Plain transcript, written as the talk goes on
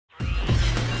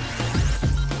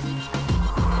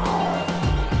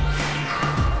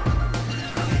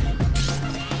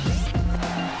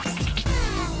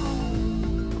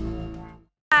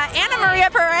Anna Maria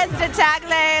Perez de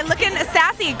Tagle, looking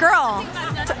sassy. Girl,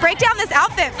 break down this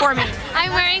outfit for me.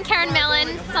 I'm wearing Karen Millen.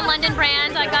 It's a London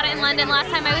brand. I got it in London last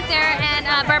time I was there, and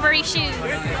Burberry shoes.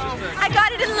 I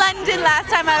got it in London last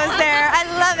time I was there. I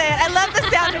love it. I love the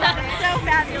sound of it. It's so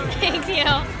fabulous. Thank you.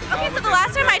 Okay, so the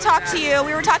last time I talked to you,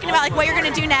 we were talking about like what you're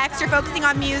gonna do next. You're focusing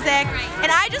on music, and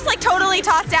I just like totally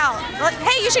tossed out, like,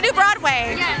 hey, you should do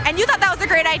Broadway. Yes. And you thought that was a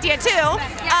great idea too.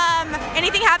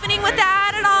 Anything happening with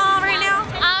that at all right now?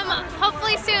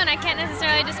 Hopefully soon. I can't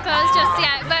necessarily disclose just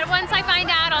yet, but once I find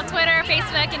out on Twitter,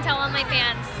 Facebook, and tell all my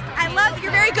fans. I love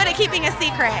you're very good at keeping a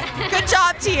secret. Good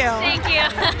job to you. Thank you.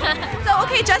 So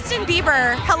okay, Justin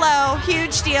Bieber, hello,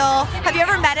 huge deal. Have you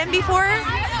ever met him before?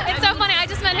 It's so funny. I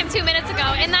just met him 2 minutes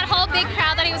ago. In that whole big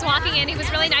crowd that he was walking in, he was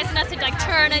really nice enough to like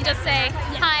turn and just say,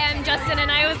 "Hi, I'm Justin." And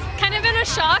I was kind of in a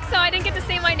shock, so I didn't get to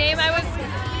say my name. I was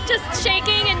just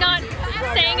shaking and not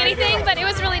saying anything, but it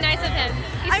was really nice of him.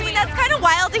 I mean, that's kind of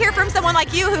wild to hear from someone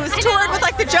like you who's toured with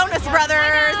like the Jonas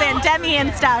Brothers and Demi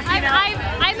and stuff. You know?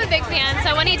 I'm a big fan,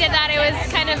 so when he did that, it was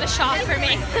kind of a shock for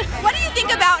me. What do you think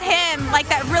about him, like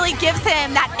that really gives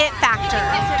him that it factor?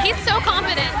 He's so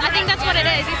confident. I think that's what it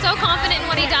is. He's so confident in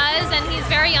what he does, and he's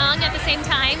very young at the same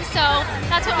time, so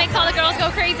that's what makes all the girls go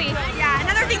crazy. Yeah,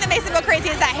 another thing that makes him go crazy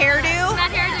is that hairdo.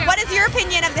 That hairdo. What is your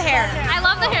opinion of the hair? I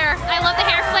love the hair. I love the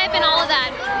hair flip and all of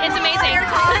that. It's amazing.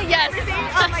 Yes.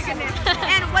 Oh my goodness.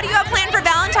 And what do you have planned for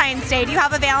Valentine's Day? Do you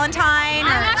have a Valentine?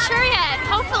 I'm not sure yet.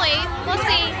 Hopefully. We'll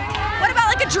see. What about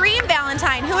like a dream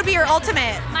Valentine? Who would be your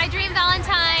ultimate? My dream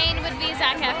Valentine would be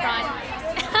Zac Efron.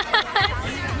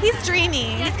 He's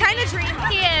dreamy. He's kind of dreamy.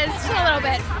 He is, a little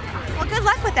bit. Well, good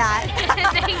luck with that.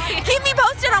 Thank you. Keep me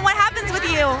posted on what happens with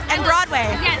you and Broadway.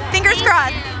 Yes.